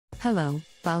Hello,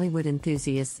 Bollywood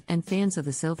enthusiasts and fans of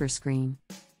the silver screen.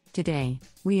 Today,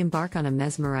 we embark on a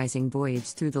mesmerizing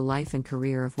voyage through the life and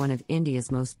career of one of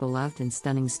India's most beloved and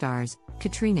stunning stars,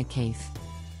 Katrina Kaif.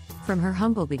 From her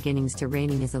humble beginnings to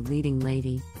reigning as a leading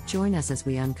lady, join us as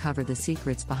we uncover the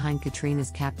secrets behind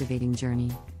Katrina's captivating journey.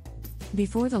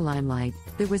 Before the limelight,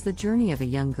 there was the journey of a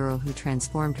young girl who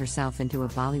transformed herself into a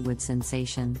Bollywood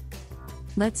sensation.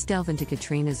 Let's delve into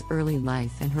Katrina's early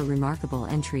life and her remarkable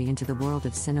entry into the world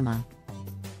of cinema.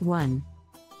 1.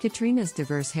 Katrina's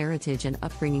diverse heritage and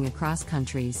upbringing across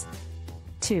countries.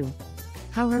 2.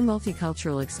 How her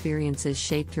multicultural experiences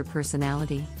shaped her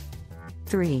personality.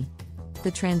 3.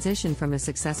 The transition from a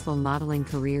successful modeling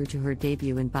career to her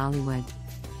debut in Bollywood.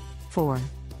 4.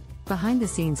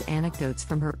 Behind-the-scenes anecdotes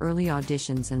from her early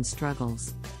auditions and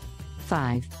struggles.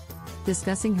 5.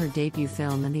 Discussing her debut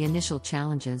film and the initial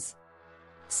challenges.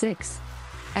 6.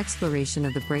 Exploration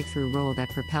of the breakthrough role that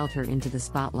propelled her into the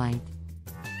spotlight.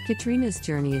 Katrina's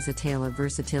journey is a tale of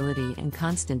versatility and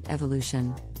constant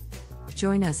evolution.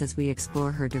 Join us as we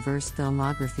explore her diverse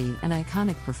filmography and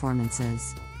iconic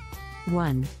performances.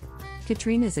 1.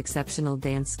 Katrina's exceptional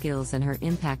dance skills and her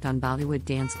impact on Bollywood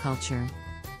dance culture.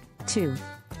 2.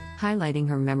 Highlighting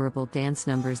her memorable dance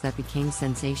numbers that became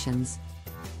sensations.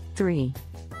 3.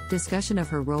 Discussion of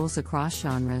her roles across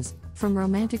genres, from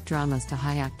romantic dramas to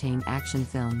high-octane action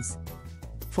films.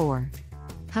 4.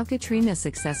 How Katrina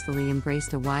successfully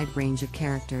embraced a wide range of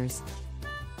characters.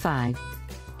 5.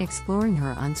 Exploring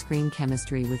her on-screen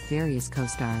chemistry with various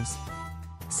co-stars.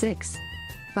 6.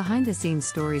 Behind-the-scenes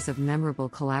stories of memorable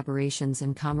collaborations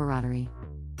and camaraderie.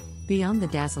 Beyond the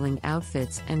dazzling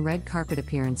outfits and red carpet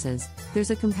appearances,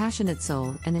 there's a compassionate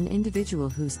soul and an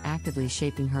individual who's actively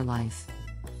shaping her life.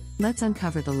 Let's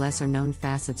uncover the lesser-known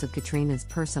facets of Katrina's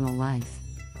personal life.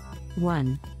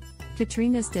 1.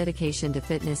 Katrina's dedication to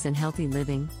fitness and healthy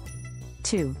living.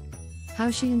 2.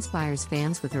 How she inspires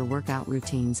fans with her workout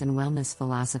routines and wellness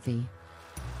philosophy.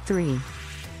 3.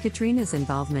 Katrina's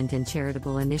involvement in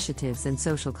charitable initiatives and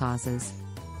social causes.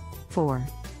 4.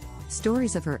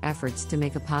 Stories of her efforts to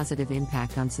make a positive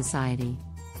impact on society.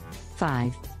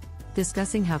 5.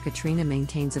 Discussing how Katrina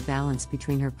maintains a balance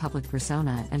between her public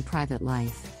persona and private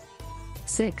life.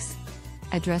 6.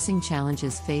 Addressing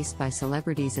challenges faced by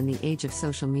celebrities in the age of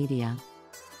social media.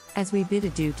 As we bid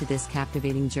adieu to this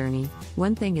captivating journey,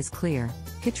 one thing is clear: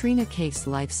 Katrina Kaif's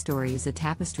life story is a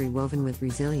tapestry woven with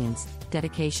resilience,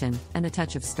 dedication, and a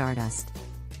touch of stardust.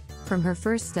 From her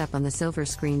first step on the silver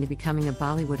screen to becoming a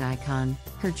Bollywood icon,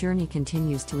 her journey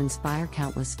continues to inspire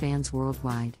countless fans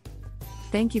worldwide.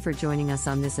 Thank you for joining us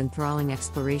on this enthralling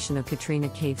exploration of Katrina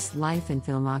Kaif's life and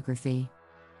filmography.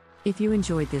 If you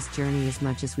enjoyed this journey as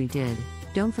much as we did,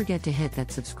 don't forget to hit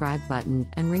that subscribe button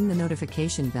and ring the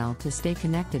notification bell to stay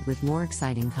connected with more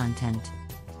exciting content.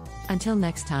 Until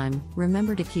next time,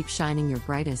 remember to keep shining your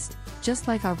brightest, just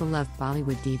like our beloved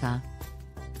Bollywood diva.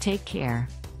 Take care.